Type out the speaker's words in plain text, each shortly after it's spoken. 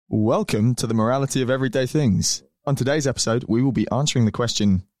Welcome to the morality of everyday things. On today's episode, we will be answering the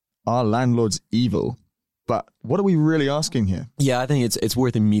question, are landlords evil? But what are we really asking here? Yeah, I think it's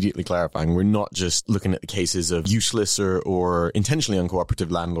worth immediately clarifying. We're not just looking at the cases of useless or intentionally uncooperative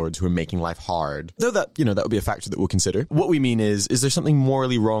landlords who are making life hard. Though that would be a factor that we'll consider. What we mean is there something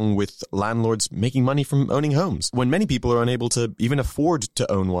morally wrong with landlords making money from owning homes when many people are unable to even afford to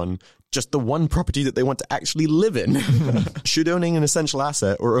own one? Just the one property that they want to actually live in. Should owning an essential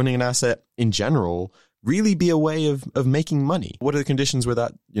asset or owning an asset in general really be a way of making money? What are the conditions where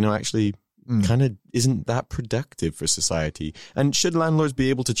that, actually kind of isn't that productive for society? And should landlords be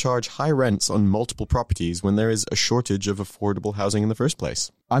able to charge high rents on multiple properties when there is a shortage of affordable housing in the first place?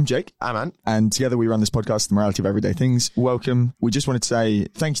 I'm Jake. I'm Ant. And together we run this podcast, The Morality of Everyday Things. Welcome. We just wanted to say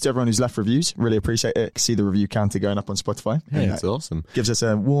thank you to everyone who's left reviews. Really appreciate it. See the review counter going up on Spotify. Hey, that's awesome. Gives us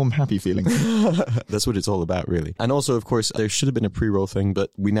a warm, happy feeling. That's what it's all about, really. And also, of course, there should have been a pre-roll thing,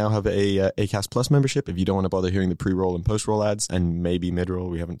 but we now have a Acast Plus membership if you don't want to bother hearing the pre-roll and post-roll ads, and maybe mid-roll.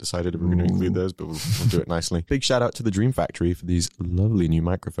 We haven't decided if we're going to include those, but we'll do it nicely. Big shout out to the Dream Factory for these lovely new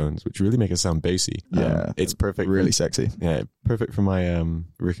microphones, which really make us sound bassy. Yeah. It's perfect. Really sexy. Yeah, perfect for my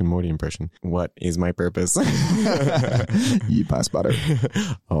Rick and Morty impression. What is my purpose? You pass butter.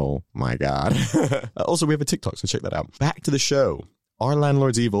 Oh my God. Also, we have a TikTok, so check that out. Back to the show. Are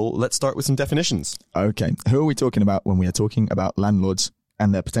landlords evil? Let's start with some definitions. Okay. Who are we talking about when we are talking about landlords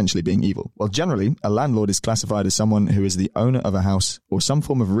and they're potentially being evil? Well, generally, a landlord is classified as someone who is the owner of a house or some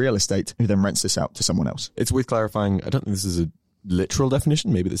form of real estate who then rents this out to someone else. It's worth clarifying. I don't think this is a literal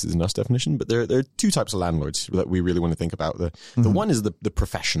definition. Maybe this is an us definition, but there are two types of landlords that we really want to think about. The one is the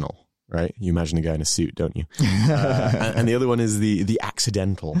professional, right? You imagine a guy in a suit, don't you? And the other one is the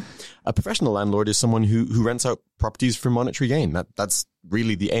accidental. A professional landlord is someone who rents out properties for monetary gain. That's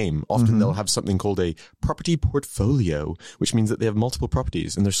really the aim. Often they'll have something called a property portfolio, which means that they have multiple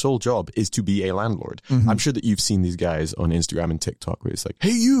properties and their sole job is to be a landlord. I'm sure that you've seen these guys on Instagram and TikTok where it's like,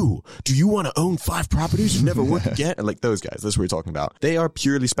 hey, do you want to own 5 properties and never work again? And like those guys, that's what we're talking about. They are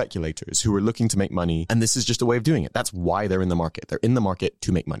purely speculators who are looking to make money. And this is just a way of doing it. That's why they're in the market. They're in the market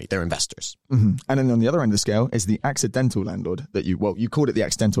to make money. They're investors. And then on the other end of the scale is the accidental landlord you called it the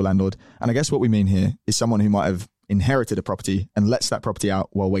accidental landlord. And I guess what we mean here is someone who might have inherited a property and lets that property out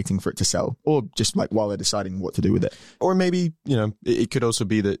while waiting for it to sell, or just like while they're deciding what to do with it. Or maybe, it could also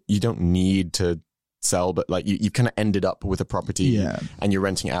be that you don't need to sell, but like you kind of ended up with a property and you're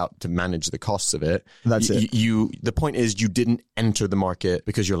renting out to manage the costs of it. That's it. The point is you didn't enter the market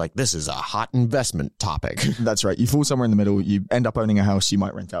because you're like, this is a hot investment topic. That's right. You fall somewhere in the middle. You end up owning a house. You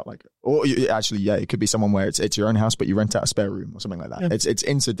might rent out it could be someone where it's your own house, but you rent out a spare room or something like that. Yeah. It's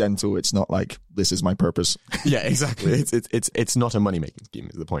incidental. It's not like this is my purpose. Yeah, exactly. It's not a money making scheme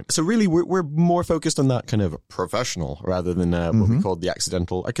is the point. So really we're more focused on that kind of professional rather than what we call the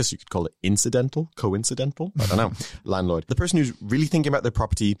accidental. I guess you could call it incidental, coincidental. I don't know. Landlord. The person who's really thinking about their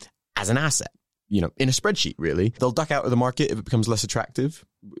property as an asset. In a spreadsheet, really. They'll duck out of the market if it becomes less attractive.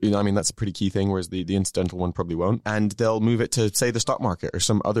 That's a pretty key thing, whereas the incidental one probably won't. And they'll move it to, say, the stock market or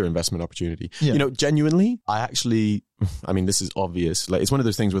some other investment opportunity. Yeah. Genuinely, this is obvious. Like, it's one of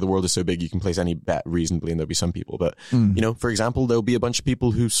those things where the world is so big, you can place any bet reasonably and there'll be some people. But, for example, there'll be a bunch of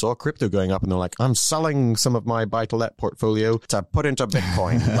people who saw crypto going up and they're like, I'm selling some of my buy-to-let portfolio to put into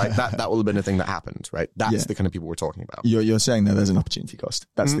Bitcoin. Like that will have been a thing that happened, right? That's the kind of people we're talking about. You're saying that there's an opportunity cost.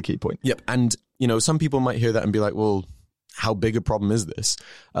 That's the key point. Yep. And, some people might hear that and be like, well, how big a problem is this?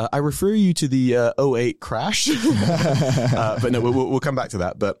 I refer you to the 08 crash, but no, we'll come back to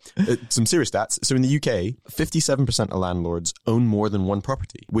that. But some serious stats. So in the UK, 57% of landlords own more than one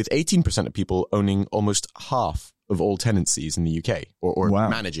property, with 18% of people owning almost half of all tenancies in the UK, or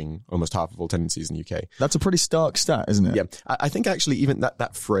managing almost half of all tenancies in the UK. That's a pretty stark stat, isn't it? Yeah. I think actually even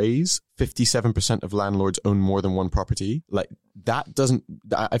that phrase, 57% of landlords own more than one property, like that doesn't,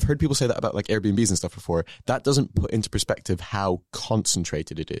 I've heard people say that about like Airbnbs and stuff before. That doesn't put into perspective how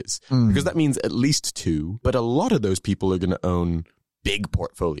concentrated it is. Because that means at least 2, but a lot of those people are going to own big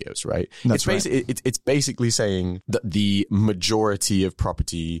portfolios, right? It's basically saying that the majority of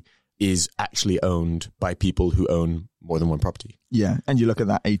property is actually owned by people who own more than one property. Yeah. And you look at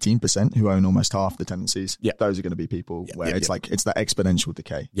that 18% who own almost half the tenancies. Yeah. Those are going to be people where it's that exponential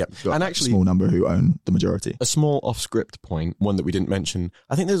decay. Yep. And actually, a small number who own the majority. A small off-script point, one that we didn't mention.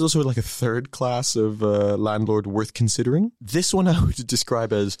 I think there's also like a third class of landlord worth considering. This one I would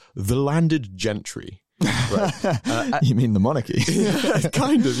describe as the landed gentry. Right. You mean the monarchy?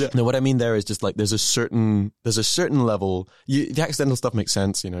 Kind of, yeah. No, what I mean there is just like there's a certain level. The accidental stuff makes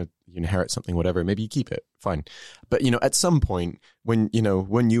sense. You inherit something, whatever. Maybe you keep it, fine. But at some point when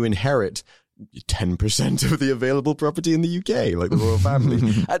you inherit, 10% of the available property in the UK, like the royal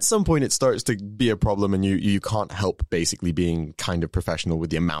family. At some point, it starts to be a problem, and you can't help basically being kind of professional with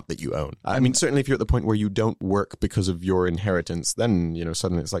the amount that you own. I mean, certainly if you're at the point where you don't work because of your inheritance, then,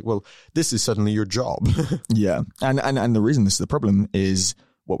 suddenly it's like, well, this is suddenly your job. Yeah. And the reason this is the problem is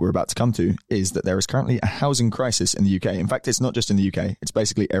what we're about to come to is that there is currently a housing crisis in the UK. In fact, it's not just in the UK. It's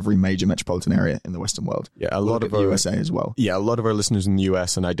basically every major metropolitan area in the Western world. Yeah, a lot of the USA as well. Yeah, a lot of our listeners in the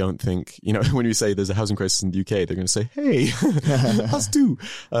US, and I don't think, when we say there's a housing crisis in the UK, they're going to say, hey, us too.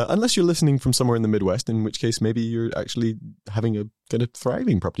 Unless you're listening from somewhere in the Midwest, in which case maybe you're actually having a kind of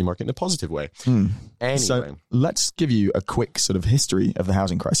thriving property market in a positive way. Anyway. So let's give you a quick sort of history of the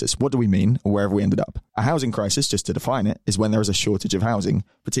housing crisis. What do we mean, or where have we ended up? A housing crisis, just to define it, is when there is a shortage of housing,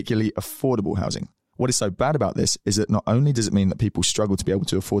 particularly affordable housing. What is so bad about this is that not only does it mean that people struggle to be able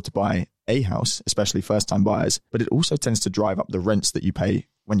to afford to buy a house, especially first-time buyers, but it also tends to drive up the rents that you pay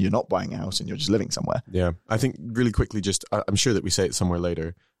when you're not buying a house and you're just living somewhere. Yeah, I think really quickly, I'm sure that we say it somewhere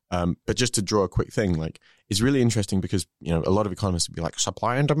later, but just to draw a quick thing, it's really interesting because, a lot of economists would be like,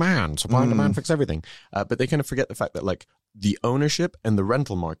 supply and demand fix everything. But they kind of forget the fact that the ownership and the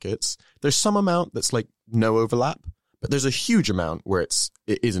rental markets, there's some amount that's no overlap, but there's a huge amount where it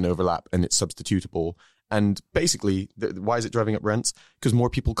is an overlap and it's substitutable. And basically, why is it driving up rents? Because more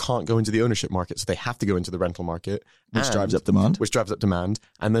people can't go into the ownership market, so they have to go into the rental market. Which drives up demand.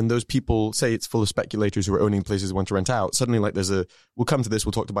 And then those people, say it's full of speculators who are owning places who want to rent out. Suddenly, we'll come to this,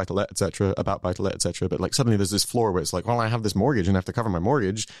 we'll talk to buy-to-let, about buy-to-let, et cetera. But suddenly there's this floor where it's like, well, I have this mortgage and I have to cover my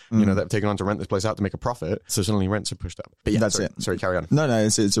mortgage, that I've taken on to rent this place out to make a profit. So suddenly rents are pushed up. But yeah, that's it. Sorry, carry on. No,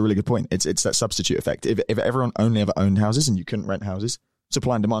 it's a really good point. It's that substitute effect. If everyone only ever owned houses and you couldn't rent houses,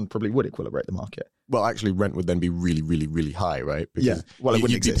 supply and demand probably would equilibrate the market. Well, actually, rent would then be really, really, really high, right? Because well, it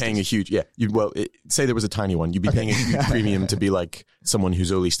wouldn't you'd be paying a huge, say there was a tiny one, you'd be paying a huge premium to be like someone who's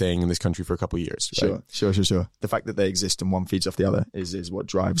only staying in this country for a couple of years. Right? Sure. The fact that they exist and one feeds off the other is what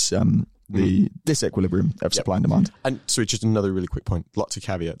drives the disequilibrium of supply and demand. And sorry, just another really quick point, lots of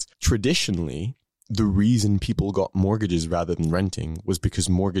caveats. Traditionally, the reason people got mortgages rather than renting was because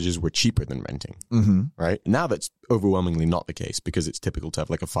mortgages were cheaper than renting, right? Now that's overwhelmingly not the case because it's typical to have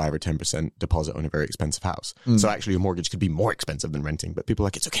a 5 or 10% deposit on a very expensive house. So actually a mortgage could be more expensive than renting, but people are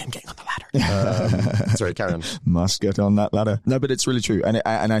like, it's okay, I'm getting on the ladder. Sorry, carry on. Must get on that ladder. No, but it's really true. And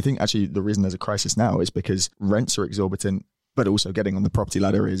I think actually the reason there's a crisis now is because rents are exorbitant, but also getting on the property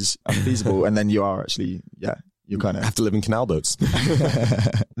ladder is unfeasible. And then you are actually, you kind of have to live in canal boats.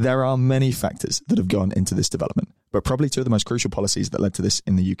 There are many factors that have gone into this development, but probably two of the most crucial policies that led to this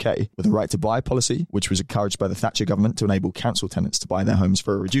in the UK were the right to buy policy, which was encouraged by the Thatcher government to enable council tenants to buy their homes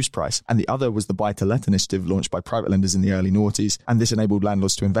for a reduced price. And the other was the buy to let initiative launched by private lenders in the early noughties. And this enabled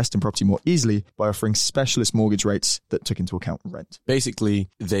landlords to invest in property more easily by offering specialist mortgage rates that took into account rent. Basically,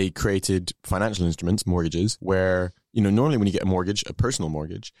 they created financial instruments, mortgages, where, normally when you get a mortgage, a personal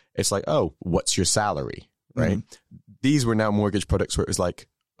mortgage, it's like, oh, what's your salary? Right. These were now mortgage products where it was like,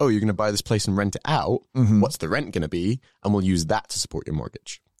 oh, you're going to buy this place and rent it out. What's the rent going to be? And we'll use that to support your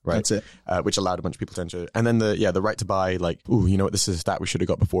mortgage. Right. That's it. Which allowed a bunch of people to enter. And then the right to buy, this is a stat we should have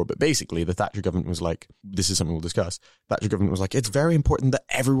got before. But basically the Thatcher government was like, this is something we'll discuss. Thatcher government was like, it's very important that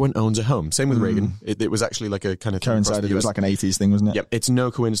everyone owns a home. Same with Reagan. It was actually like a kind of coincided. It was like an 80s thing, wasn't it? Yeah. It's no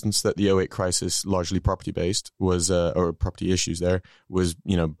coincidence that the 08 crisis, largely property based, was, or property issues there, was,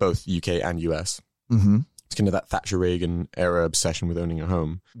 both UK and US. It's kind of that Thatcher-Reagan era obsession with owning a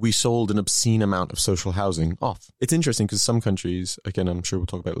home. We sold an obscene amount of social housing off. It's interesting because some countries, again, I'm sure we'll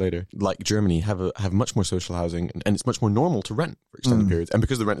talk about it later, like Germany, have much more social housing and it's much more normal to rent for extended periods. And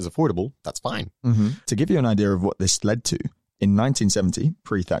because the rent is affordable, that's fine. To give you an idea of what this led to, in 1970,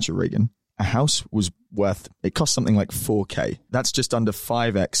 pre-Thatcher-Reagan, a house was it cost something like 4K. That's just under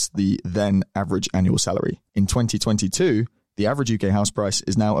 5x the then average annual salary. In 2022, the average UK house price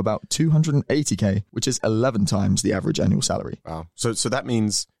is now about 280k, which is 11 times the average annual salary. Wow. So that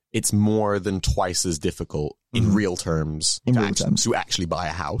means it's more than twice as difficult in real terms to actually buy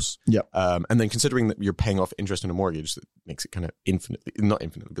a house. Yep. And then considering that you're paying off interest on a mortgage, that makes it kind of not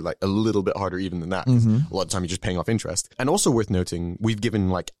infinitely, but a little bit harder even than that. A lot of the time you're just paying off interest. And also worth noting, we've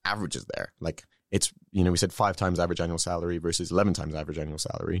given averages there. It's, we said 5 times average annual salary versus 11 times average annual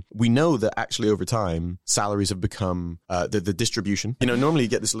salary. We know that actually over time, salaries have become, the distribution, normally you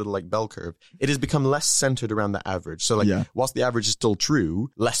get this little bell curve. It has become less centered around the average. So whilst the average is still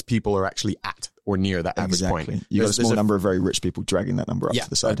true, less people are actually at or near that average point. You got a small number of very rich people dragging that number up to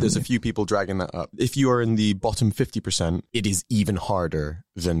the side. There's a few people dragging that up. If you are in the bottom 50%, it is even harder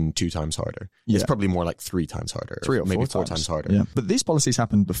than 2 times harder. Yeah. It's probably more like 3 times harder. 3 or 4 maybe times. 4 times harder. Yeah. But these policies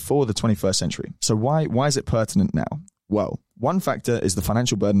happened before the 21st century. So why is it pertinent now? Well, one factor is the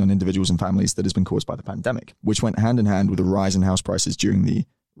financial burden on individuals and families that has been caused by the pandemic, which went hand in hand with a rise in house prices during the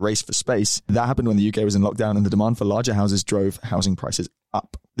race for space. That happened when the UK was in lockdown, and the demand for larger houses drove housing prices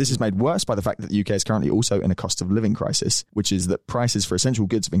up. This is made worse by the fact that the UK is currently also in a cost of living crisis, which is that prices for essential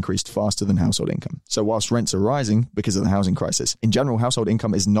goods have increased faster than household income. So whilst rents are rising because of the housing crisis, in general, household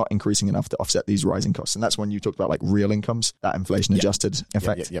income is not increasing enough to offset these rising costs. And that's when you talked about like real incomes, that inflation adjusted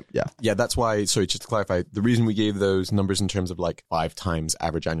effect. Yeah, that's why, sorry, just to clarify, the reason we gave those numbers in terms of like 5 times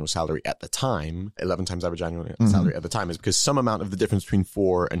average annual salary at the time, 11 times average annual salary at the time, is because some amount of the difference between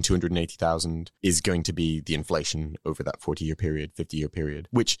 4 and 280,000 is going to be the inflation over that 40-year period, 50-year period,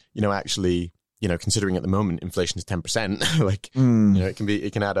 which, actually, considering at the moment inflation is 10%,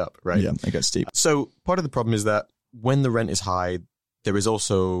 it can add up, right? Yeah, it gets steep. So part of the problem is that when the rent is high, there is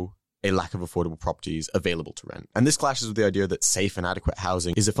also a lack of affordable properties available to rent. And this clashes with the idea that safe and adequate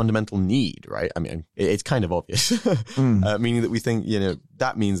housing is a fundamental need, right? I mean, it's kind of obvious, meaning that we think,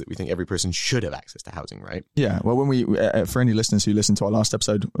 that means that we think every person should have access to housing, right? Yeah. Well, when we, for any listeners who listened to our last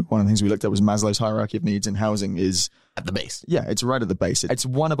episode, one of the things we looked at was Maslow's hierarchy of needs, and housing is at the base. Yeah, it's right at the base. It's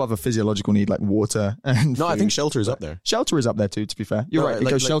one above a physiological need like water and No, food. I think shelter is up there. Shelter is up there too, to be fair. You're right. It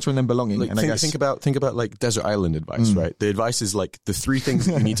goes shelter and then belonging. And think about like desert island advice, right? The advice is like the 3 things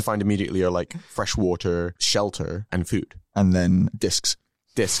that you need to find immediately are like fresh water, shelter, and food. And then discs.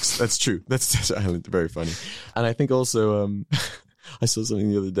 Discs. That's true. That's desert island. Very funny. And I think also, I saw something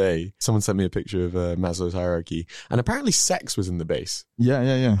the other day. Someone sent me a picture of Maslow's hierarchy, and apparently sex was in the base.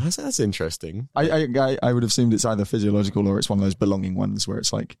 Yeah. That's interesting. I would have assumed it's either physiological or it's one of those belonging ones where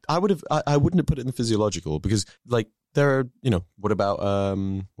it's like I wouldn't have put it in the physiological, because like there are what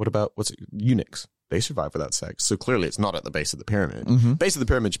about eunuchs? They survive without sex. So clearly it's not at the base of the pyramid. Base of the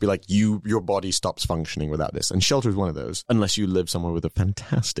pyramid should be like your body stops functioning without this. And shelter is one of those, unless you live somewhere with a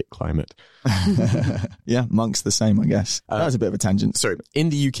fantastic climate. Yeah, monks the same, I guess. That was a bit of a tangent. Sorry. In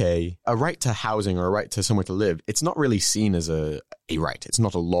the UK, a right to housing or a right to somewhere to live, it's not really seen as a right. It's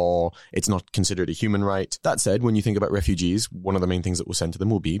not a law. It's not considered a human right. That said, when you think about refugees, one of the main things that we'll send to them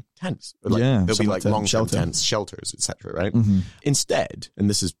will be tents. There'll be like long-term tents, shelters, etc. Right? Instead, and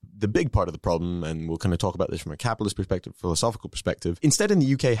this is the big part of the problem, and we'll kind of talk about this from a capitalist perspective, philosophical perspective. Instead, in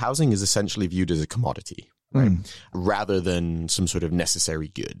the UK, housing is essentially viewed as a commodity, right? Rather than some sort of necessary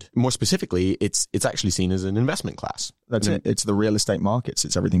good. More specifically, it's actually seen as an investment class. That's it. It's the real estate markets.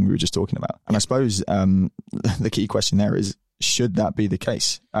 It's everything we were just talking about. And I suppose the key question there is, should that be the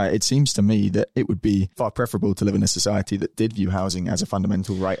case? It seems to me that it would be far preferable to live in a society that did view housing as a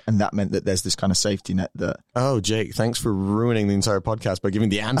fundamental right, and that meant that there's this kind of safety net that... Oh, Jake, thanks for ruining the entire podcast by giving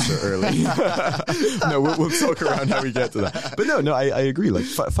the answer early. No, we'll talk around how we get to that. But no, I agree. Like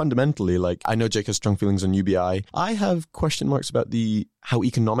fundamentally, like I know Jake has strong feelings on UBI. I have question marks about how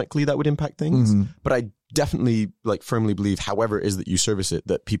economically that would impact things, but I definitely firmly believe, however it is that you service it,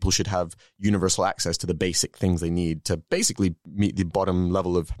 that people should have universal access to the basic things they need to basically meet the bottom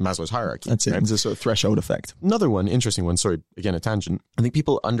level of Maslow's hierarchy. That's it. Right? It's a sort of threshold effect. Another one, interesting one, sorry, again, a tangent. I think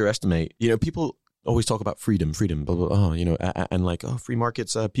people underestimate, people always talk about freedom, blah, blah, blah, and like, free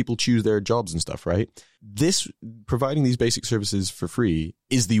markets, people choose their jobs and stuff, right? Providing these basic services for free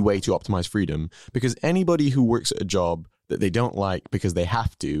is the way to optimize freedom, because anybody who works at a job that they don't like because they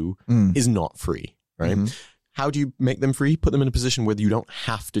have to is not free. Right? How do you make them free? Put them in a position where you don't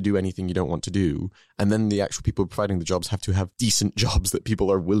have to do anything you don't want to do. And then the actual people providing the jobs have to have decent jobs that people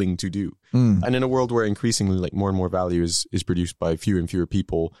are willing to do. And in a world where increasingly more and more value is produced by fewer and fewer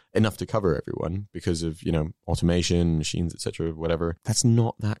people, enough to cover everyone because of, automation, machines, etc., whatever, that's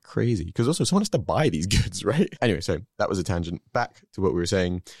not that crazy. Because also someone has to buy these goods, right? Anyway, so that was a tangent. Back to what we were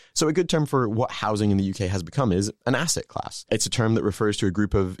saying. So a good term for what housing in the UK has become is an asset class. It's a term that refers to a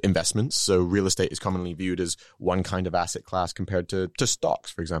group of investments. So real estate is commonly viewed as one kind of asset class compared to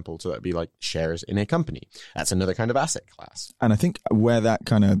stocks, for example. So that'd be like shares in a company. That's another kind of asset class. And I think where that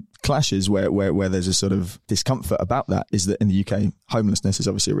kind of clashes, where there's a sort of discomfort about that, is that in the UK, homelessness is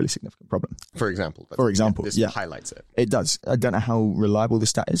obviously a really significant problem. For example. This highlights it. It does. I don't know how reliable the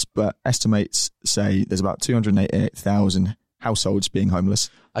stat is, but estimates say there's about 288,000 households being homeless.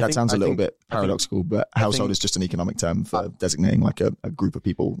 That sounds a little bit paradoxical, but household is just an economic term for designating like a group of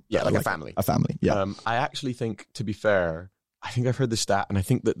people. Yeah, like a family. A family, yeah. I actually think, to be fair, I think I've heard the stat, and I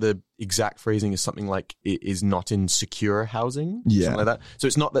think that the exact phrasing is something like it is not in secure housing, something like that. So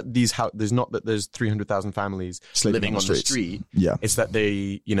it's not that there's 300,000 families living on the street. Yeah, it's that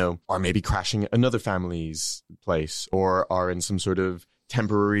they, are maybe crashing at another family's place or are in some sort of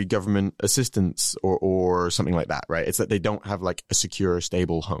temporary government assistance or something like that, right? It's that they don't have like a secure,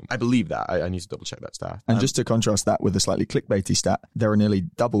 stable home. I believe that. I need to double check that stat. And just to contrast that with a slightly clickbaity stat, there are nearly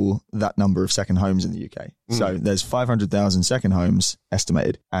double that number of second homes in the UK. So there's 500,000 second homes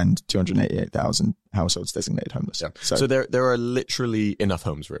estimated and 288,000 households designated homeless. Yeah. So there are literally enough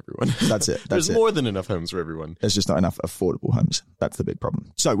homes for everyone. That's it. There's more than enough homes for everyone. There's just not enough affordable homes. That's the big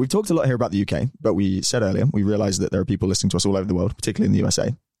problem. So we've talked a lot here about the UK, but we said earlier, we realized that there are people listening to us all over the world, particularly in the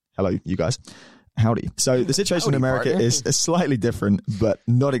USA. Hello, you guys. Howdy. So the situation in America is slightly different, but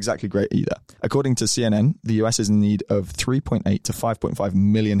not exactly great either. According to CNN, the US is in need of 3.8 to 5.5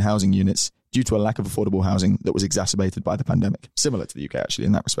 million housing units due to a lack of affordable housing that was exacerbated by the pandemic. Similar to the UK, actually,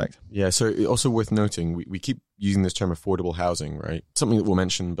 in that respect. Yeah, so also worth noting, we keep using this term affordable housing, right? Something that we'll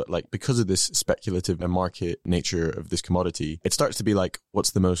mention, but like because of this speculative and market nature of this commodity, it starts to be like,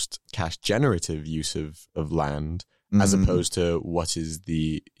 what's the most cash generative use of land? As opposed to what is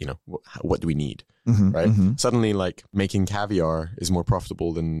the, what do we need, right? Suddenly, like making caviar is more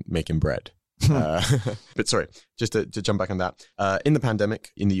profitable than making bread. But sorry, just to jump back on that. In the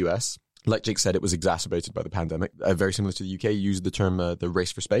pandemic in the US, like Jake said, it was exacerbated by the pandemic. Very similar to the UK, used the term the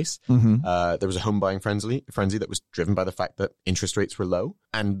race for space. There was a home buying frenzy that was driven by the fact that interest rates were low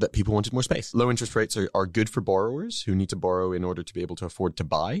and that people wanted more space. Low interest rates are good for borrowers who need to borrow in order to be able to afford to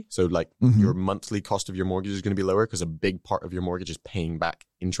buy. So like your monthly cost of your mortgage is going to be lower because a big part of your mortgage is paying back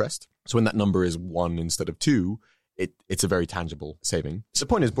interest. So when that number is 1 instead of 2, it's a very tangible saving. So the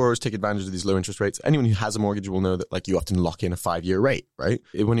point is borrowers take advantage of these low interest rates. Anyone who has a mortgage will know that like you often lock in a 5-year rate, right?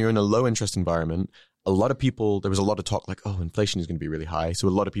 When you're in a low interest environment, a lot of people, there was a lot of talk like, oh, inflation is going to be really high. So a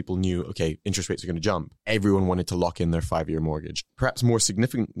lot of people knew, okay, interest rates are going to jump. Everyone wanted to lock in their 5-year mortgage. Perhaps more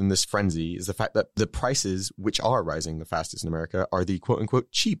significant than this frenzy is the fact that the prices, which are rising the fastest in America, are the quote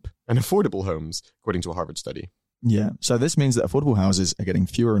unquote cheap and affordable homes, according to a Harvard study. Yeah. So this means that affordable houses are getting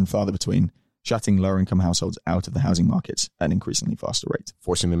fewer and farther between, shutting lower-income households out of the housing markets at an increasingly faster rate.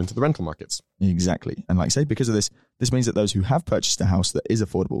 Forcing them into the rental markets. Exactly. And like I say, because of this means that those who have purchased a house that is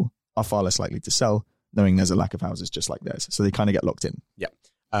affordable are far less likely to sell, knowing there's a lack of houses just like theirs. So they kind of get locked in. Yeah.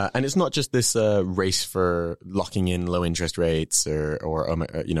 And it's not just this race for locking in low interest rates or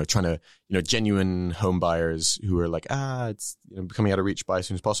trying to, genuine home buyers who are like, it's becoming out of reach, buy as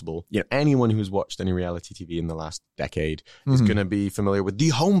soon as possible. Anyone who's watched any reality TV in the last decade is going to be familiar with the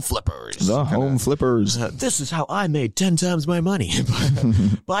home flippers. The home flippers. This is how I made 10 times my money.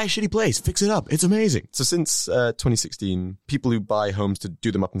 Buy a shitty place, fix it up. It's amazing. So since 2016, people who buy homes to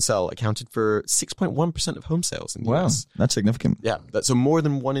do them up and sell accounted for 6.1% of home sales in the US. Wow, that's significant. Yeah, so more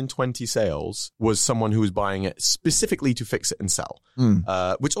than 1 in 20 sales was someone who was buying it specifically to fix it and sell,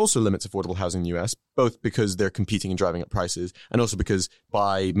 which also limits affordable housing in the US, both because they're competing and driving up prices, and also because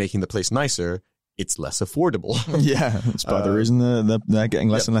by making the place nicer, it's less affordable. Yeah, that's part of the reason they're getting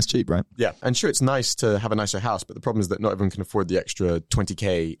less and less cheap, right? Yeah, and sure, it's nice to have a nicer house, but the problem is that not everyone can afford the extra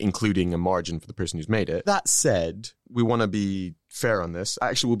 20K, including a margin for the person who's made it. That said, we want to be fair on this.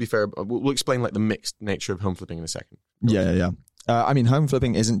 Actually, we'll be fair. We'll explain like the mixed nature of home flipping in a second. Yeah. Home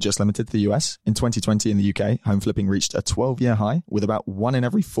flipping isn't just limited to the US. In 2020 in the UK, home flipping reached a 12-year high, with about 1 in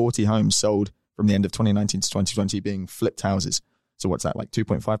every 40 homes sold from the end of 2019 to 2020 being flipped houses. So what's that, like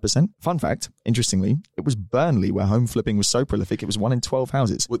 2.5%? Fun fact, interestingly, it was Burnley where home flipping was so prolific, it was 1 in 12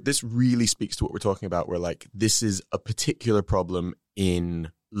 houses. Well, this really speaks to what we're talking about, where like this is a particular problem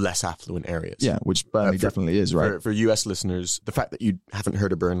in less affluent areas. Yeah, which Burnley definitely is, right? For US listeners, the fact that you haven't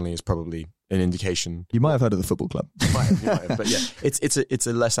heard of Burnley is probably an indication. You might have heard of the football club. You might have, but yeah, it's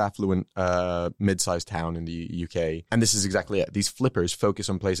a less affluent mid-sized town in the UK, and this is exactly it. These flippers focus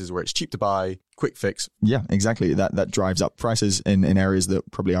on places where it's cheap to buy, quick fix. Yeah, exactly. That drives up prices in areas that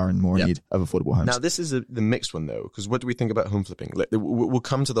probably are in more need of affordable homes. Now, this is the mixed one though, because what do we think about home flipping? We'll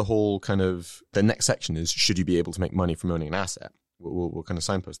come to the whole kind of the next section is should you be able to make money from owning an asset? We'll kind of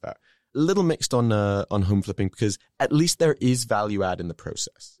signpost that. A little mixed on home flipping because at least there is value add in the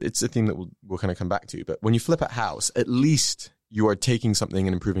process. It's a theme that we'll kind of come back to. But when you flip a house, at least you are taking something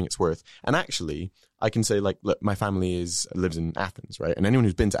and improving its worth. And actually, I can say like, look, my family lives in Athens, right? And anyone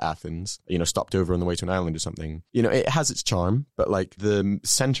who's been to Athens, stopped over on the way to an island or something, it has its charm. But like the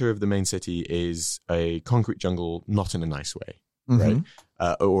center of the main city is a concrete jungle, not in a nice way. Right?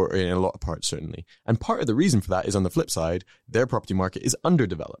 Or in a lot of parts, certainly. And part of the reason for that is on the flip side, their property market is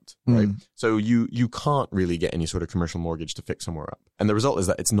underdeveloped, right? So you can't really get any sort of commercial mortgage to fix somewhere up. And the result is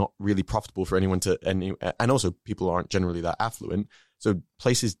that it's not really profitable for anyone and also people aren't generally that affluent. So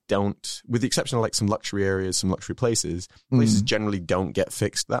places don't, with the exception of like some luxury areas, some luxury places generally don't get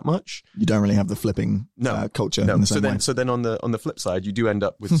fixed that much. You don't really have the flipping culture. No. In the same way. So then on the flip side, you do end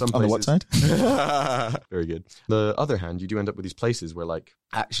up with some places. On the what side? Very good. The other hand, you do end up with these places where like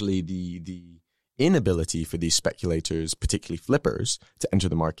actually the inability for these speculators, particularly flippers, to enter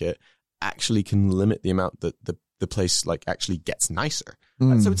the market actually can limit the amount that the place like actually gets nicer.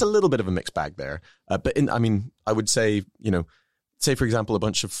 So it's a little bit of a mixed bag there. But I would say, say, for example, a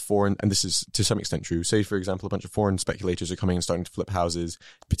bunch of foreign, and this is to some extent true, say, for example, a bunch of foreign speculators are coming and starting to flip houses,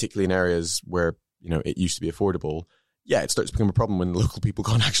 particularly in areas where, it used to be affordable. Yeah, it starts to become a problem when local people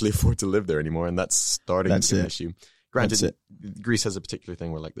can't actually afford to live there anymore, and that's starting to be an issue. Granted, Greece has a particular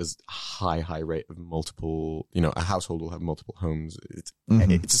thing where like there's a high rate of multiple, a household will have multiple homes. It's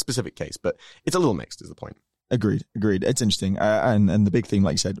a specific case, but it's a little mixed is the point. Agreed. It's interesting. And the big theme,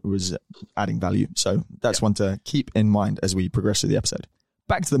 like you said, was adding value. So that's one to keep in mind as we progress through the episode.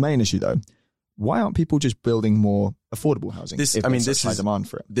 Back to the main issue though. Why aren't people just building more affordable housing? This is high demand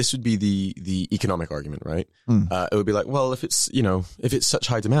for it. This would be the economic argument, right? It would be like, well, if it's such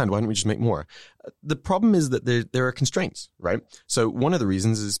high demand, why don't we just make more? The problem is that there are constraints, right? So one of the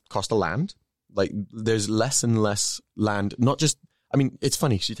reasons is cost of land. Like there's less and less land, not just, it's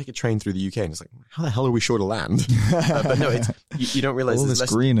funny because you take a train through the UK and it's like, how the hell are we short of land? But no, you don't realize all there's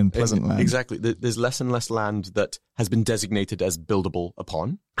this green and pleasant land. Exactly. There's less and less land that has been designated as buildable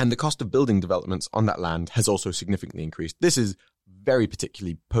upon. And the cost of building developments on that land has also significantly increased. This is very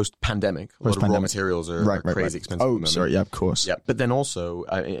particularly post-pandemic. A lot of raw materials are crazy expensive. Oh, sorry. Yeah, of course. Yeah. But then also,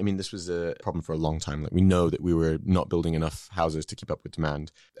 this was a problem for a long time. Like we know that we were not building enough houses to keep up with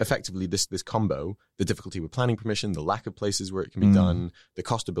demand. Effectively, this combo, the difficulty with planning permission, the lack of places where it can be done, the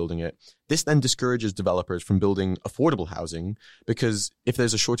cost of building it, this then discourages developers from building affordable housing because if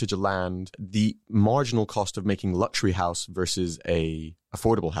there's a shortage of land, the marginal cost of making luxury house versus a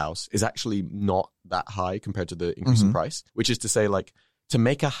affordable house is actually not that high compared to the increase in price, which is to say like to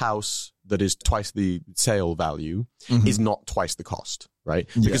make a house that is twice the sale value is not twice the cost, right?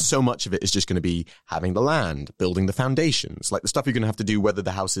 Because so much of it is just going to be having the land, building the foundations, like the stuff you're going to have to do whether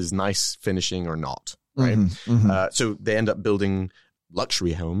the house is nice finishing or not, right? So they end up building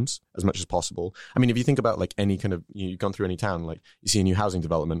luxury homes as much as possible. If you think about like any kind of, you've gone through any town, like you see a new housing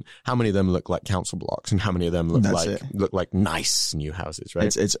development, how many of them look like council blocks and how many of them look like nice new houses,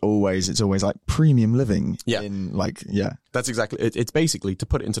 right? It's always like premium living. That's exactly it. It's basically, to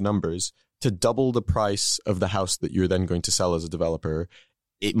put it into numbers, to double the price of the house that you're then going to sell as a developer,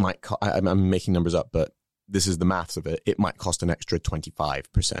 it might I'm making numbers up, but this is the maths of it, it might cost an extra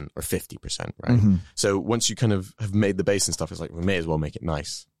 25% or 50%, right? So once you kind of have made the base and stuff, it's like, we may as well make it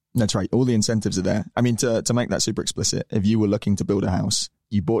nice. That's right. All the incentives are there. To make that super explicit, if you were looking to build a house,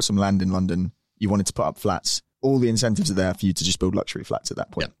 you bought some land in London, you wanted to put up flats, all the incentives are there for you to just build luxury flats at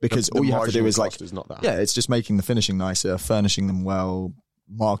that point. Because all you have to do is it's just making the finishing nicer, furnishing them well,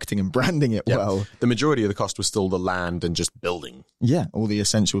 marketing and branding it well. The majority of the cost was still the land and just building. Yeah, all the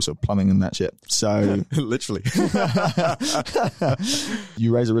essentials of plumbing and that shit. So literally.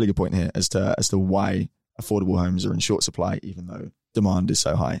 You raise a really good point here as to why affordable homes are in short supply, even though demand is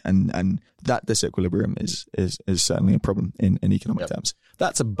so high. And that disequilibrium is certainly a problem in economic terms.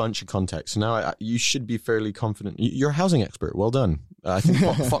 That's a bunch of context. So now you should be fairly confident. You're a housing expert. Well done. I think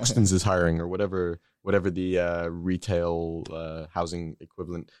Foxtons is hiring or whatever the retail housing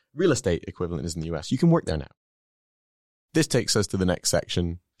equivalent, real estate equivalent is in the US. You can work there now. This takes us to the next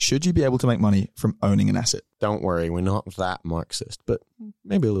section. Should you be able to make money from owning an asset? Don't worry, we're not that Marxist, but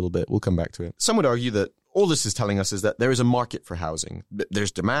maybe a little bit. We'll come back to it. Some would argue that all this is telling us is that there is a market for housing.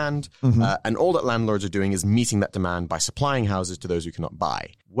 There's demand, and all that landlords are doing is meeting that demand by supplying houses to those who cannot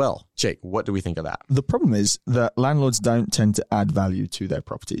buy. Well, Jake, what do we think of that? The problem is that landlords don't tend to add value to their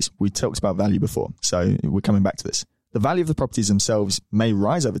properties. We talked about value before, so we're coming back to this. The value of the properties themselves may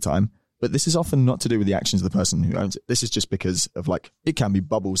rise over time, but this is often not to do with the actions of the person who owns it. This is just because of it can be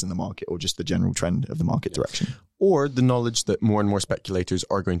bubbles in the market or just the general trend of the market direction. Or the knowledge that more and more speculators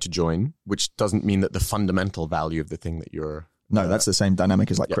are going to join, which doesn't mean that the fundamental value of the thing that you're... No, that's the same dynamic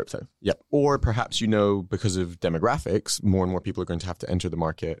as crypto. Yep. Or perhaps, because of demographics, more and more people are going to have to enter the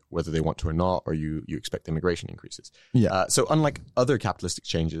market, whether they want to or not, or you expect immigration increases. Yeah. So unlike other capitalist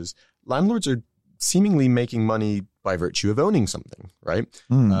exchanges, landlords are seemingly making money by virtue of owning something, right?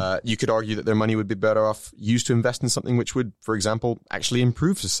 You could argue that their money would be better off used to invest in something which would, for example, actually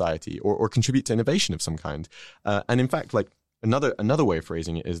improve society or contribute to innovation of some kind. And in fact, another way of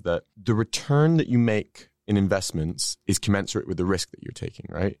phrasing it is that the return that you make in investments is commensurate with the risk that you're taking,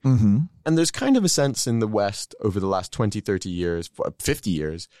 right? And there's kind of a sense in the West over the last 20, 30 years, 50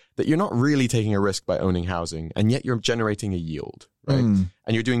 years, that you're not really taking a risk by owning housing, and yet you're generating a yield, right? And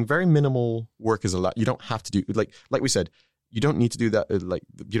you're doing very minimal work as a lot. You don't have to do, like we said, you don't need to do that.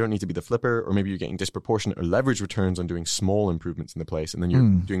 You don't need to be the flipper, or maybe you're getting disproportionate or leverage returns on doing small improvements in the place. And then you're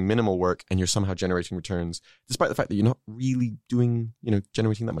doing minimal work and you're somehow generating returns, despite the fact that you're not really doing,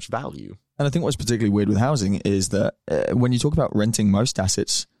 generating that much value. And I think what's particularly weird with housing is that when you talk about renting most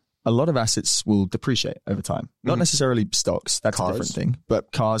assets, a lot of assets will depreciate over time. Not necessarily stocks, that's a different thing,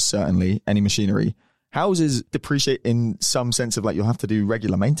 but cars certainly, any machinery. Houses depreciate in some sense of like you'll have to do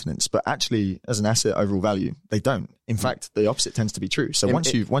regular maintenance, but actually as an asset overall value, they don't. In fact, the opposite tends to be true. So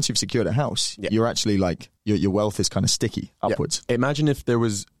once you've secured a house, you're actually like your wealth is kind of sticky upwards. Imagine if there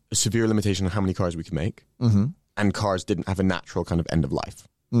was a severe limitation on how many cars we could make, and cars didn't have a natural kind of end of life,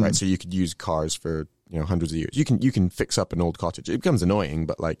 right? So you could use cars for hundreds of years. You can fix up an old cottage. It becomes annoying,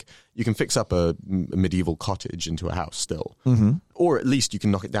 but like you can fix up a medieval cottage into a house still, or at least you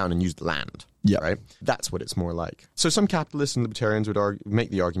can knock it down and use the land. Yeah, right. That's what it's more like. So some capitalists and libertarians would make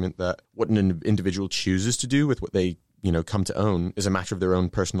the argument that what an individual chooses to do with what they come to own is a matter of their own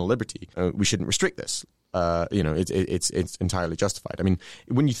personal liberty. We shouldn't restrict this. It's entirely justified. I mean,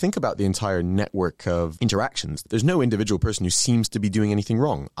 when you think about the entire network of interactions, there's no individual person who seems to be doing anything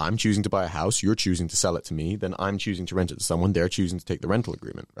wrong. I'm choosing to buy a house, you're choosing to sell it to me, then I'm choosing to rent it to someone, they're choosing to take the rental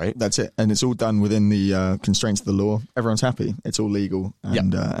agreement, right? That's it. And it's all done within the constraints of the law. Everyone's happy. It's all legal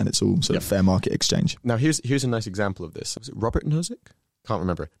and it's all sort of fair market exchange. Now, here's a nice example of this. Was it Robert Nozick? Can't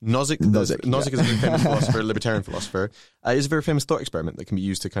remember. Nozick is a very famous philosopher, libertarian philosopher. Is a very famous thought experiment that can be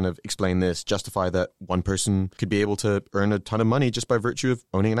used to kind of explain this, justify that one person could be able to earn a ton of money just by virtue of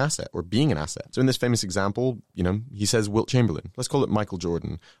owning an asset or being an asset. So in this famous example, he says Wilt Chamberlain. Let's call it Michael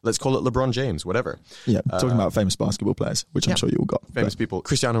Jordan. Let's call it LeBron James, whatever. Yeah, talking about famous basketball players, which I'm sure you all got. Famous people,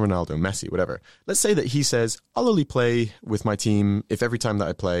 Cristiano Ronaldo, Messi, whatever. Let's say that he says, I'll only play with my team if every time that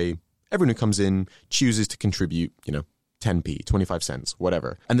I play, everyone who comes in chooses to contribute, 10p, 25 cents,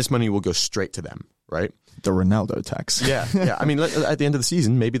 whatever. And this money will go straight to them, right? The Ronaldo tax. Yeah. I mean, at the end of the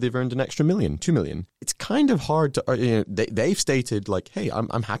season, maybe they've earned an extra $1 million, $2 million. It's kind of hard to, they've stated like, hey,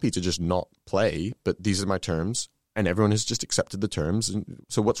 I'm happy to just not play, but these are my terms. And everyone has just accepted the terms. And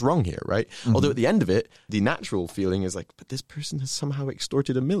so what's wrong here, right? Although at the end of it, the natural feeling is like, but this person has somehow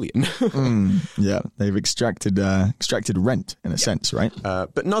extorted $1 million. Yeah, they've extracted rent in a sense, right?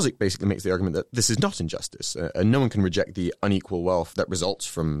 But Nozick basically makes the argument that this is not injustice. And no one can reject the unequal wealth that results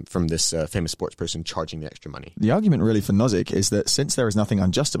from this famous sports person charging the extra money. The argument really for Nozick is that since there is nothing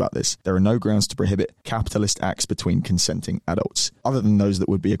unjust about this, there are no grounds to prohibit capitalist acts between consenting adults, other than those that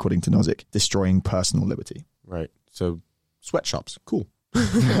would be, according to Nozick, destroying personal liberty. Right. So sweatshops, cool.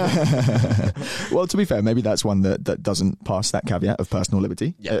 Well, to be fair, maybe that's one that doesn't pass that caveat of personal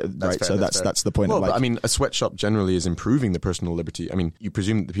liberty. Yeah, right. Fair, so that's the point. Well, of like, but I mean, a sweatshop generally is improving the personal liberty. I mean, you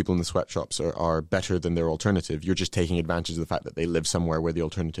presume that the people in the sweatshops are better than their alternative. You're just taking advantage of the fact that they live somewhere where the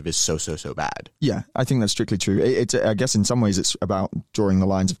alternative is so bad. Yeah, I think that's strictly true. I guess in some ways it's about drawing the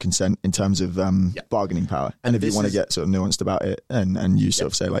lines of consent in terms of bargaining power. And if you want to get sort of nuanced about it and you sort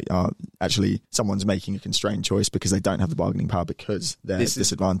of say like, actually someone's making a constrained choice because they don't have the bargaining power because they're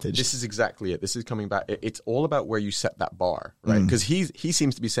disadvantaged. This is exactly it. This is coming back. It's all about where you set that bar, right? Because he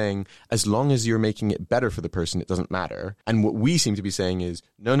seems to be saying, as long as you're making it better for the person, it doesn't matter. And what we seem to be saying is,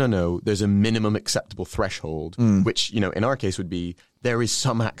 no, there's a minimum acceptable threshold, which, in our case would be, there is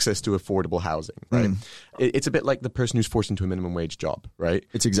some access to affordable housing, right? It's a bit like the person who's forced into a minimum wage job, right?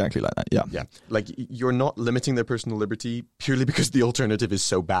 It's exactly like that, yeah. Yeah. Like, you're not limiting their personal liberty purely because the alternative is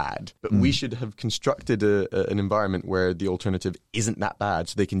so bad. But we should have constructed an environment where the alternative isn't that bad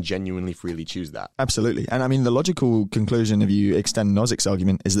so they can genuinely freely choose that. Absolutely. And I mean, the logical conclusion, if you extend Nozick's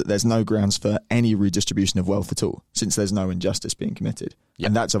argument, is that there's no grounds for any redistribution of wealth at all, since there's no injustice being committed. Yep.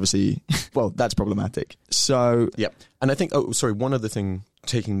 And that's obviously, that's problematic. So... Yep. And I think, one other thing,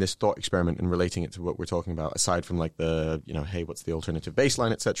 taking this thought experiment and relating it to what we're talking about, aside from like the, hey, what's the alternative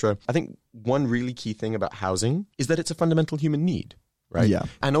baseline, etc. I think one really key thing about housing is that it's a fundamental human need. Right. Yeah.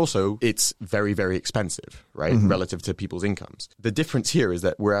 And also it's very, very expensive, right? Relative to people's incomes. The difference here is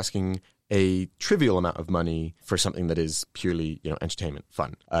that we're asking a trivial amount of money for something that is purely, entertainment,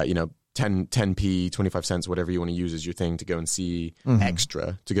 fun. 10p, 25 cents, whatever you want to use as your thing to go and see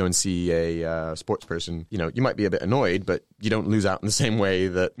extra, to go and see a sports person. You might be a bit annoyed, but you don't lose out in the same way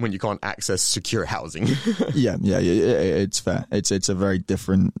that when you can't access secure housing. Yeah, it's fair. It's a very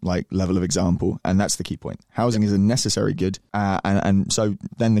different level of example, and that's the key point. Housing is a necessary good, and so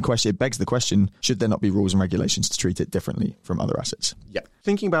then it begs the question: should there not be rules and regulations to treat it differently from other assets? Yeah.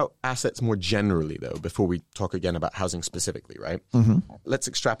 Thinking about assets more generally, though, before we talk again about housing specifically, right? Let's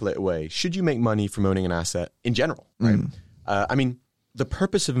extrapolate away. Should you make money from owning an asset in general, right? I mean, the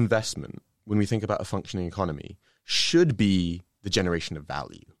purpose of investment, when we think about a functioning economy, should be the generation of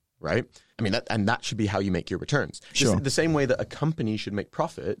value, right? I mean, that should be how you make your returns. Sure. The same way that a company should make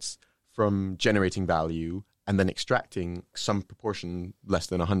profits from generating value and then extracting some proportion less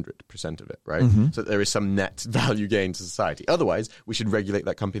than 100% of it, right? So there is some net value gain to society. Otherwise, we should regulate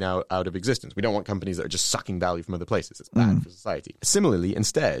that company out of existence. We don't want companies that are just sucking value from other places. It's bad for society. Similarly,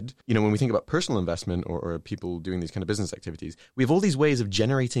 instead, when we think about personal investment or people doing these kind of business activities, we have all these ways of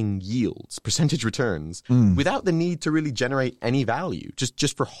generating yields, percentage returns, without the need to really generate any value,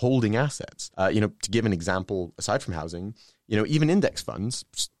 just for holding assets. To give an example, aside from housing, even index funds,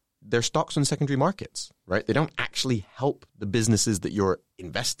 they're stocks on secondary markets, right? They don't actually help the businesses that you're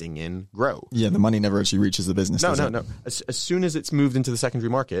investing in grow. Yeah, the money never actually reaches the business. No. As soon as it's moved into the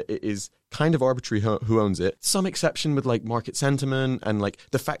secondary market, it is kind of arbitrary who owns it. Some exception with like market sentiment and like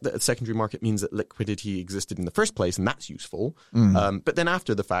the fact that a secondary market means that liquidity existed in the first place, and that's useful. But then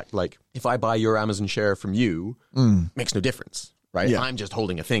after the fact, like if I buy your Amazon share from you, makes no difference, right? Yeah. I'm just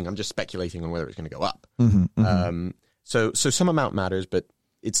holding a thing. I'm just speculating on whether it's going to go up. So some amount matters, but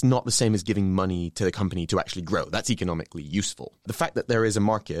it's not the same as giving money to the company to actually grow. That's economically useful. The fact that there is a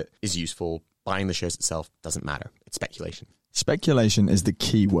market is useful. Buying the shares itself doesn't matter. It's speculation. Speculation is the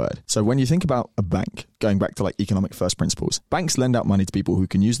key word. So when you think about a bank, going back to like economic first principles, banks lend out money to people who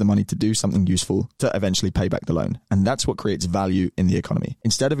can use the money to do something useful to eventually pay back the loan. And that's what creates value in the economy.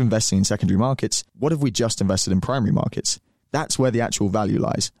 Instead of investing in secondary markets, what if we just invested in primary markets? That's where the actual value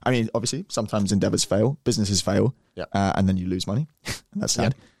lies. I mean, obviously, sometimes endeavors fail, businesses fail, and then you lose money. That's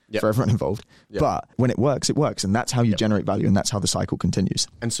sad for everyone involved. But when it works, and that's how you generate value, and that's how the cycle continues.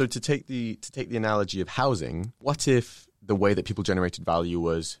 And so to take the analogy of housing, what if the way that people generated value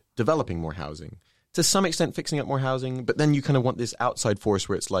was developing more housing? To some extent fixing up more housing, but then you kind of want this outside force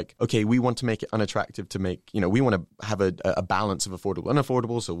where it's like, okay, we want to make it unattractive to make, we want to have a balance of affordable and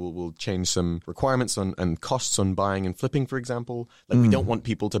unaffordable, so we'll change some requirements and costs on buying and flipping, for example. Like we don't want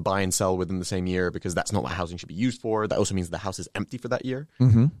people to buy and sell within the same year because that's not what housing should be used for. That also means the house is empty for that year.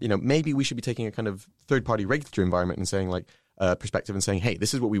 Maybe we should be taking a kind of third-party regulatory environment and saying like, perspective and saying, hey,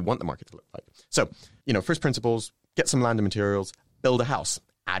 this is what we want the market to look like. So, first principles, get some land and materials, build a house,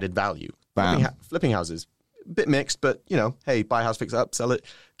 added value. Flipping houses, a bit mixed, but, hey, buy a house, fix it up, sell it,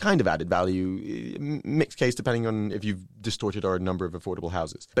 kind of added value. Mixed case depending on if you've distorted our number of affordable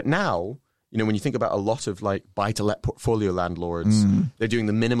houses. But now, when you think about a lot of like buy-to-let portfolio landlords, they're doing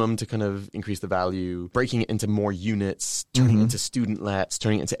the minimum to kind of increase the value, breaking it into more units, turning it into student lets,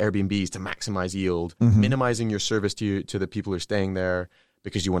 turning it into Airbnbs to maximize yield, minimizing your service to the people who are staying there,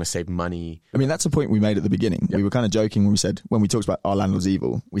 because you want to save money. I mean, that's a point we made at the beginning. Yep. We were kind of joking when we talked about our landlord's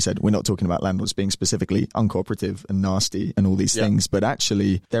evil, we said we're not talking about landlords being specifically uncooperative and nasty and all these things, but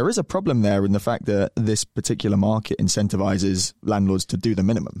actually there is a problem there in the fact that this particular market incentivizes landlords to do the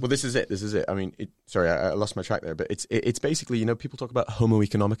minimum. Well, this is it. I mean, sorry, I lost my track there, but it's basically, people talk about homo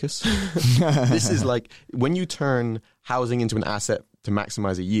economicus. This is like when you turn housing into an asset to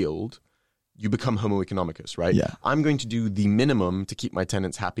maximize a yield, you become homo economicus, right? Yeah. I'm going to do the minimum to keep my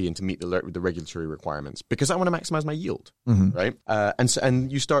tenants happy and to meet the regulatory requirements because I want to maximize my yield, right?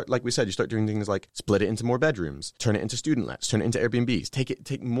 And you start, like we said, you start doing things like split it into more bedrooms, turn it into student lets, turn it into Airbnbs,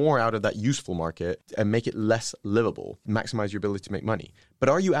 take more out of that useful market and make it less livable, maximize your ability to make money. But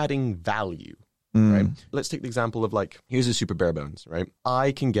are you adding value? Right? Let's take the example of like, here's a super bare bones, right?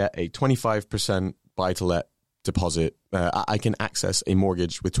 I can get a 25% buy-to-let deposit. I can access a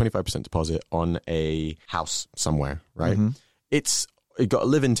mortgage with 25% deposit on a house somewhere, right? It got a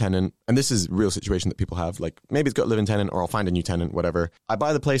live-in tenant, and this is a real situation that people have. Like maybe it's got a live-in tenant, or I'll find a new tenant, whatever. I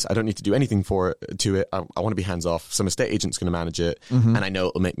buy the place. I don't need to do anything to it. I want to be hands-off. Some estate agent's going to manage it, and I know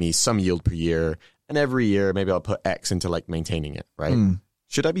it'll make me some yield per year. And every year, maybe I'll put X into like maintaining it, right?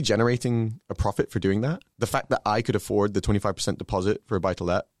 Should I be generating a profit for doing that? The fact that I could afford the 25% deposit for a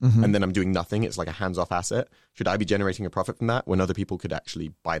buy-to-let and then I'm doing nothing, it's like a hands-off asset. Should I be generating a profit from that when other people could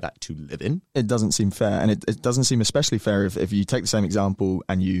actually buy that to live in? It doesn't seem fair. And it doesn't seem especially fair if you take the same example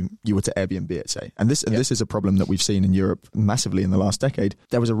and you were to Airbnb it, say. And this is a problem that we've seen in Europe massively in the last decade.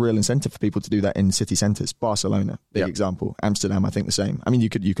 There was a real incentive for people to do that in city centres. Barcelona, big example. Amsterdam, I think the same. I mean, you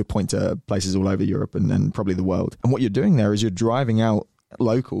could point to places all over Europe and probably the world. And what you're doing there is you're driving out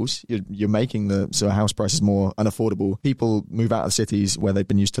locals. You're making the house prices more unaffordable. People move out of cities where they've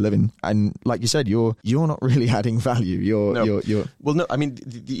been used to living, and like you said, you're not really adding value. Well, no. I mean,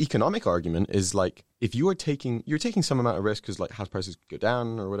 the economic argument is like if you're taking some amount of risk because like house prices go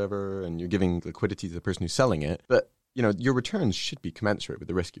down or whatever, and you're giving liquidity to the person who's selling it, but your returns should be commensurate with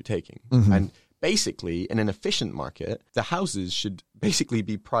the risk you're taking. And basically, in an efficient market, the houses should basically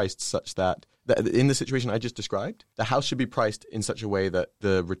be priced such that in the situation I just described, the house should be priced in such a way that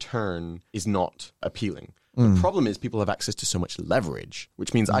the return is not appealing. The problem is people have access to so much leverage,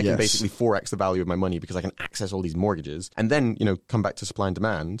 which means I can basically 4x the value of my money because I can access all these mortgages. And then, come back to supply and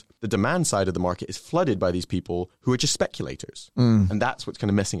demand. The demand side of the market is flooded by these people who are just speculators. And that's what's kind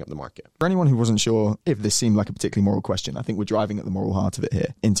of messing up the market. For anyone who wasn't sure if this seemed like a particularly moral question, I think we're driving at the moral heart of it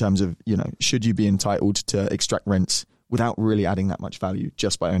here in terms of, should you be entitled to extract rents without really adding that much value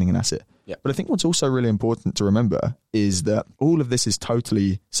just by owning an asset? Yeah. But I think what's also really important to remember is that all of this is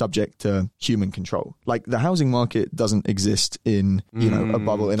totally subject to human control. Like the housing market doesn't exist in, a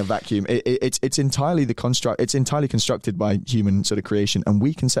bubble in a vacuum. It's entirely it's entirely constructed by human sort of creation, and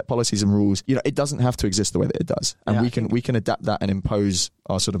we can set policies and rules. It doesn't have to exist the way that it does. And we can adapt that and impose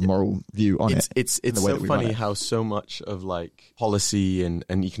our sort of moral view on it. It's so funny how so much of like policy and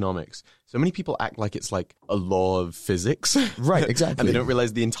economics, so many people act like it's like a law of physics. Right, exactly. And they don't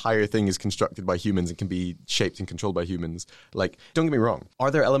realize the entire thing is constructed by humans and can be shaped and controlled by humans. Like, don't get me wrong. Are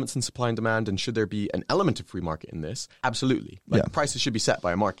there elements in supply and demand, and should there be an element of free market in this? Absolutely. Prices should be set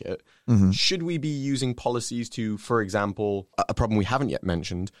by a market. Should we be using policies to, for example, a problem we haven't yet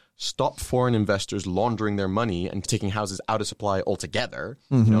mentioned, stop foreign investors laundering their money and taking houses out of supply altogether?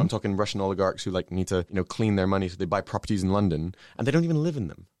 I'm talking Russian oligarchs who need to, clean their money, so they buy properties in London and they don't even live in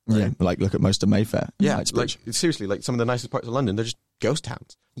them. Right? Yeah, look at most of Mayfair. Yeah, seriously, some of the nicest parts of London, they're just ghost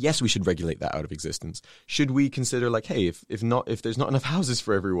towns. Yes, we should regulate that out of existence. Should we consider hey, if there's not enough houses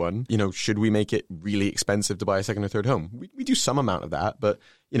for everyone, should we make it really expensive to buy a second or third home? We do some amount of that, but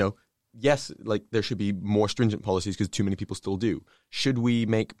yes, there should be more stringent policies because too many people still do. Should we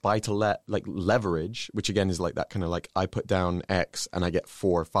make buy-to-let leverage, which again is that kind of I put down X and I get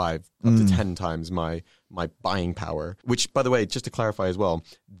 4 or 5 up to 10 times my buying power, which, by the way, just to clarify as well,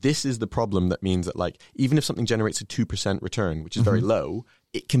 this is the problem that means that even if something generates a 2% return, which is very low,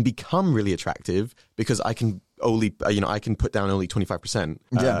 it can become really attractive because I can only, I can put down only 25%.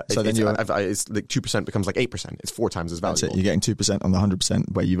 So then it's 2% becomes 8%. It's 4 times as valuable. That's it. You're getting 2% on the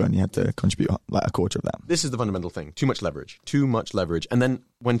 100% where you've only had to contribute a quarter of that. This is the fundamental thing. Too much leverage. And then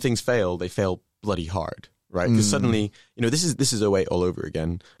when things fail, they fail bloody hard. Right, because suddenly, this is '08 all over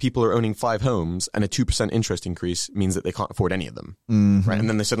again. People are owning 5 homes, and a 2% interest increase means that they can't afford any of them. Right, and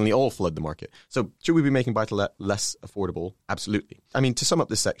then they suddenly all flood the market. So, should we be making buy-to-let less affordable? Absolutely. I mean, to sum up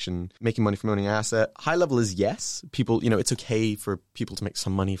this section, making money from owning an asset, high level is yes. People, it's okay for people to make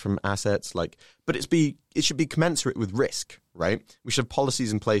some money from assets, but it should be commensurate with risk. Right, we should have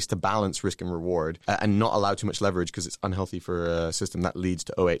policies in place to balance risk and reward, and not allow too much leverage because it's unhealthy for a system that leads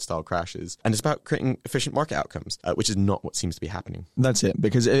to '08 style crashes. And it's about creating efficient market outcomes, which is not what seems to be happening. That's it,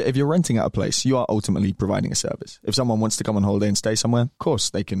 because if you're renting out a place, you are ultimately providing a service. If someone wants to come on holiday and stay somewhere, of course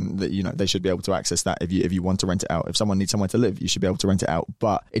they can. They should be able to access that. If you want to rent it out, if someone needs somewhere to live, you should be able to rent it out.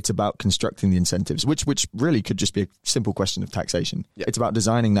 But it's about constructing the incentives, which really could just be a simple question of taxation. Yeah. It's about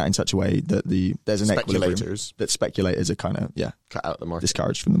designing that in such a way that there's an equilibrium, that speculators are kind of cut out the market,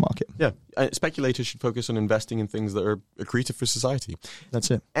 discouraged from the market. Yeah, speculators should focus on investing in things that are accretive for society.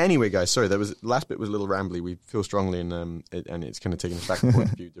 That's it. Anyway, guys, sorry, last bit was a little rambly. We feel strongly, and it's kind of taking us back and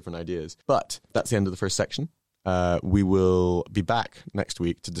forth a few different ideas. But that's the end of the first section. We will be back next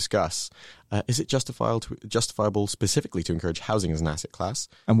week to discuss, is it justifiable specifically to encourage housing as an asset class?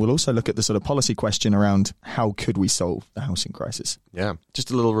 And we'll also look at the sort of policy question around how could we solve the housing crisis. Yeah.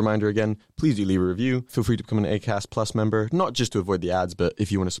 Just a little reminder again, please do leave a review. Feel free to become an Acast Plus member, not just to avoid the ads, but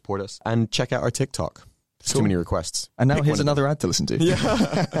if you want to support us. And check out our TikTok. There's too many requests. And now here's another ad to listen to.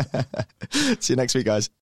 Yeah. See you next week, guys.